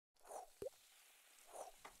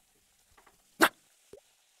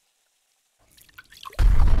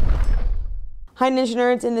Hi Ninja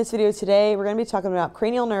Nerds, in this video today we're going to be talking about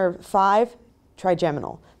cranial nerve 5,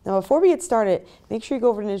 trigeminal. Now before we get started, make sure you go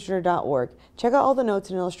over to ninjanerd.org. Check out all the notes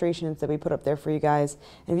and illustrations that we put up there for you guys.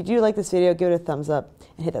 And if you do like this video, give it a thumbs up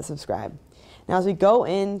and hit that subscribe. Now as we go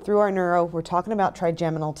in through our neuro, we're talking about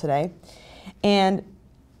trigeminal today. And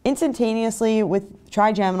instantaneously with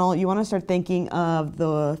trigeminal, you want to start thinking of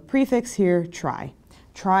the prefix here, tri.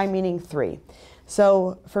 Tri meaning 3.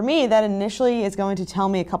 So for me, that initially is going to tell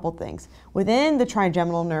me a couple things. Within the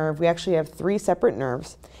trigeminal nerve, we actually have 3 separate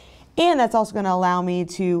nerves. And that's also going to allow me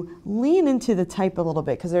to lean into the type a little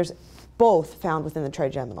bit because there's both found within the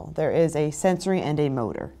trigeminal. There is a sensory and a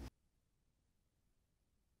motor.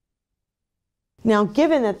 Now,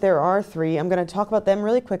 given that there are 3, I'm going to talk about them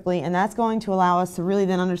really quickly, and that's going to allow us to really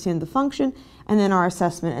then understand the function and then our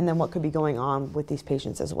assessment and then what could be going on with these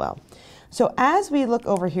patients as well. So as we look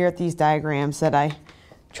over here at these diagrams that I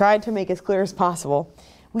tried to make as clear as possible,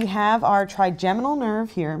 we have our trigeminal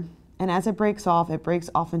nerve here, and as it breaks off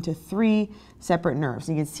into 3 separate nerves.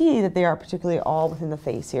 You can see that they are particularly all within the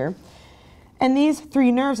face here. And these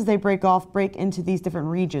 3 nerves, as they break off, break into these different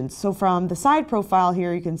regions. So from the side profile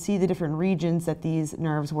here, you can see the different regions that these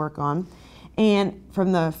nerves work on. And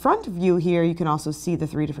from the front view here, you can also see the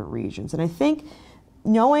 3 different regions. And I think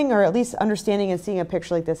knowing, or at least understanding and seeing a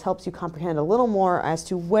picture like this, helps you comprehend a little more as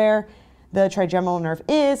to where the trigeminal nerve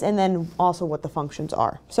is and then also what the functions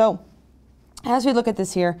are. So as we look at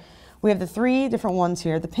this here, we have the 3 different ones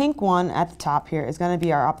here. The pink one at the top here is going to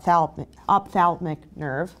be our ophthalmic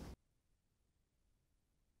nerve.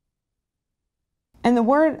 And the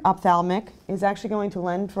word ophthalmic is actually going to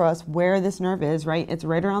lend for us where this nerve is, right? It's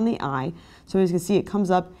right around the eye. So as you can see, it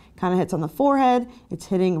comes up, kind of hits on the forehead, it's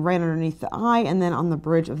hitting right underneath the eye, and then on the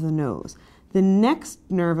bridge of the nose. The next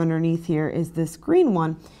nerve underneath here is this green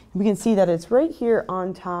one. We can see that it's right here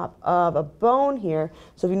on top of a bone here.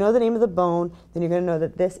 So if you know the name of the bone, then you're going to know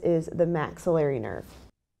that this is the maxillary nerve.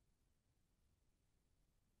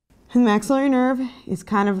 And the maxillary nerve is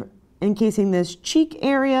kind of encasing this cheek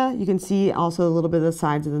area. You can see also a little bit of the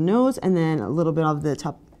sides of the nose and then a little bit of the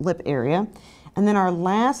top lip area. And then our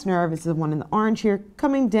last nerve is the one in the orange here,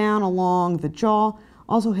 coming down along the jaw,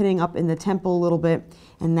 also hitting up in the temple a little bit.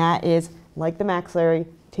 And that is, like the maxillary,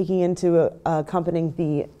 taking into accompanying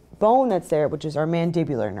the bone that's there, which is our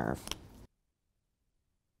mandibular nerve.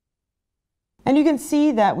 And you can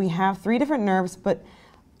see that we have 3 different nerves, but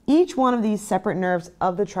each one of these separate nerves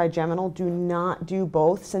of the trigeminal do not do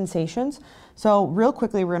both sensations. So real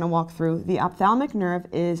quickly, we're going to walk through. The ophthalmic nerve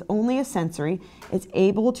is only a sensory. It's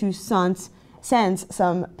able to sense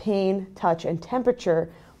some pain, touch, and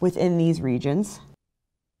temperature within these regions.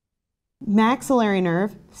 Maxillary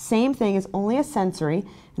nerve, same thing, is only a sensory,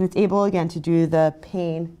 and it's able again to do the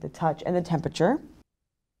pain, the touch, and the temperature.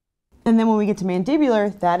 And then when we get to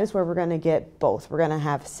mandibular, that is where we're going to get both. We're going to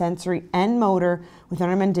have sensory and motor within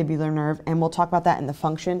our mandibular nerve, and we'll talk about that in the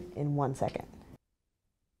function in 1 second.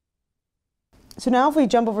 So now if we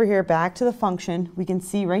jump over here back to the function, we can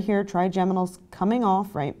see right here trigeminal's coming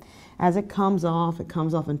off, right? As it comes off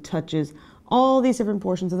and touches all these different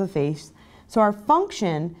portions of the face. So our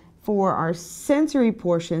function for our sensory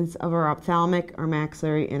portions of our ophthalmic, our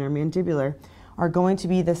maxillary, and our mandibular are going to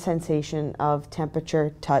be the sensation of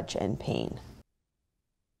temperature, touch, and pain.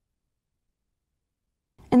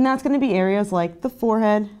 And that's going to be areas like the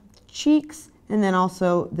forehead, the cheeks, and then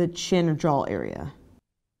also the chin or jaw area.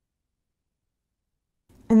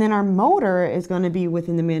 And then our motor is going to be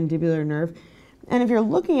within the mandibular nerve. And if you're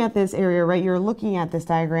looking at this area, right, you're looking at this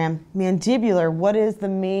diagram, mandibular, what is the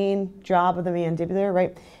main job of the mandibular,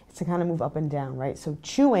 right? It's to kind of move up and down, right? So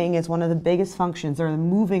chewing is one of the biggest functions, or the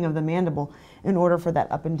moving of the mandible, in order for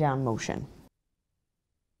that up and down motion.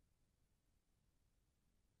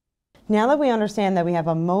 Now that we understand that we have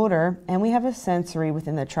a motor and we have a sensory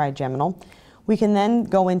within the trigeminal, we can then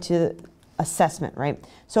go into assessment, right?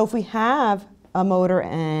 So if we have a motor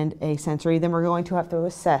and a sensory, then we're going to have to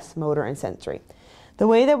assess motor and sensory. The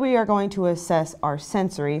way that we are going to assess our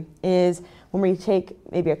sensory is when we take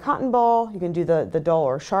maybe a cotton ball, you can do the dull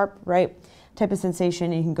or sharp, right, type of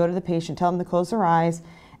sensation. You can go to the patient, tell them to close their eyes,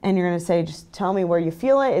 and you're going to say, just tell me where you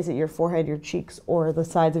feel it. Is it your forehead, your cheeks, or the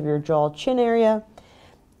sides of your jaw, chin area?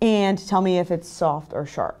 And tell me if it's soft or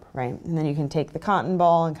sharp, right? And then you can take the cotton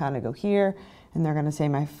ball and kind of go here, and they're going to say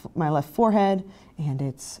my left forehead, and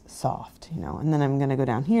it's soft, you know. And then I'm going to go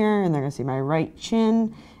down here, and they're going to see my right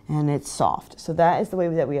chin, and it's soft. So that is the way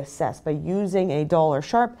that we assess, by using a dull or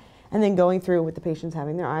sharp, and then going through with the patients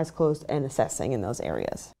having their eyes closed and assessing in those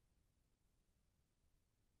areas.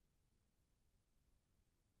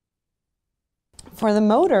 For the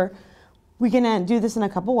motor, We can do this in a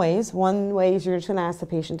couple ways. One way is you're just going to ask the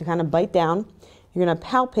patient to kind of bite down. You're going to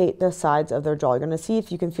palpate the sides of their jaw. You're going to see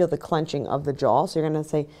if you can feel the clenching of the jaw. So you're going to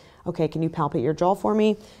say, okay, can you palpate your jaw for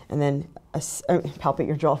me? And then palpate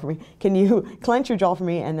your jaw for me. Can you clench your jaw for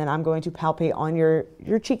me? And then I'm going to palpate on your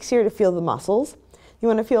cheeks here to feel the muscles. You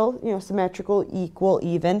want to feel, symmetrical, equal,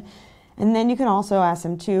 even. And then you can also ask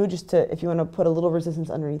them too, if you want to put a little resistance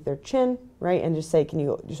underneath their chin, right? And just say, can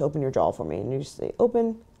you just open your jaw for me? And you just say,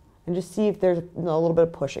 open, and just see if there's a little bit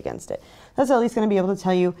of push against it. That's at least going to be able to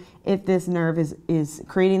tell you if this nerve is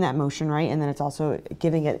creating that motion, right? And then it's also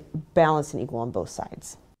giving it balance and equal on both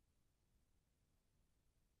sides.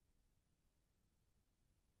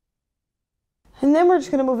 And then we're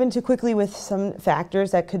just going to move into quickly with some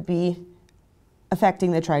factors that could be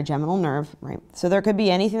affecting the trigeminal nerve, right? So there could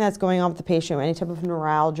be anything that's going on with the patient, any type of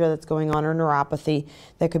neuralgia that's going on or neuropathy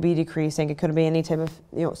that could be decreasing. It could be any type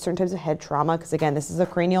of, certain types of head trauma, because again, this is a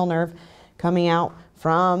cranial nerve coming out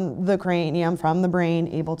from the cranium, from the brain,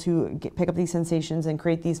 able to pick up these sensations and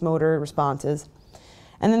create these motor responses.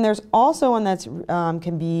 And then there's also one that's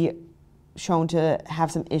can be shown to have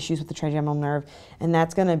some issues with the trigeminal nerve, and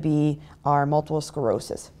that's going to be our multiple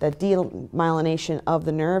sclerosis, that demyelination of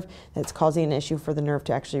the nerve that's causing an issue for the nerve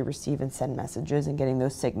to actually receive and send messages and getting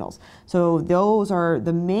those signals. So those are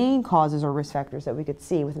the main causes or risk factors that we could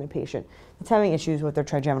see within a patient that's having issues with their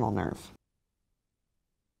trigeminal nerve.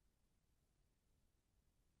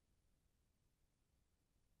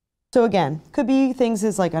 So again, could be things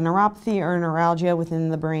as like a neuropathy or a neuralgia within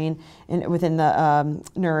the brain and within the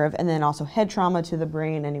nerve, and then also head trauma to the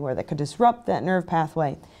brain anywhere that could disrupt that nerve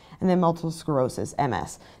pathway, and then multiple sclerosis,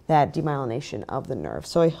 MS, that demyelination of the nerve.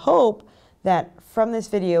 So I hope that from this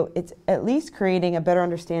video, it's at least creating a better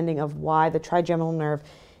understanding of why the trigeminal nerve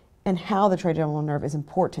and how the trigeminal nerve is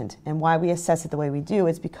important and why we assess it the way we do.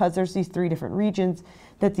 It's because there's these three different regions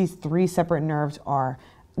that these three separate nerves are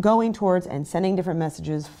going towards and sending different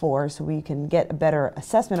messages for, so we can get a better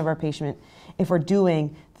assessment of our patient if we're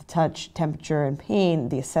doing the touch, temperature, and pain,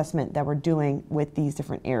 the assessment that we're doing with these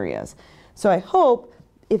different areas. So I hope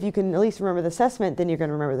if you can at least remember the assessment, then you're going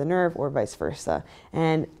to remember the nerve, or vice versa.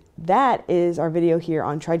 And that is our video here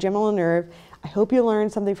on trigeminal nerve. I hope you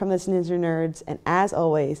learned something from this, Ninja Nerds, and as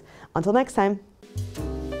always, until next time.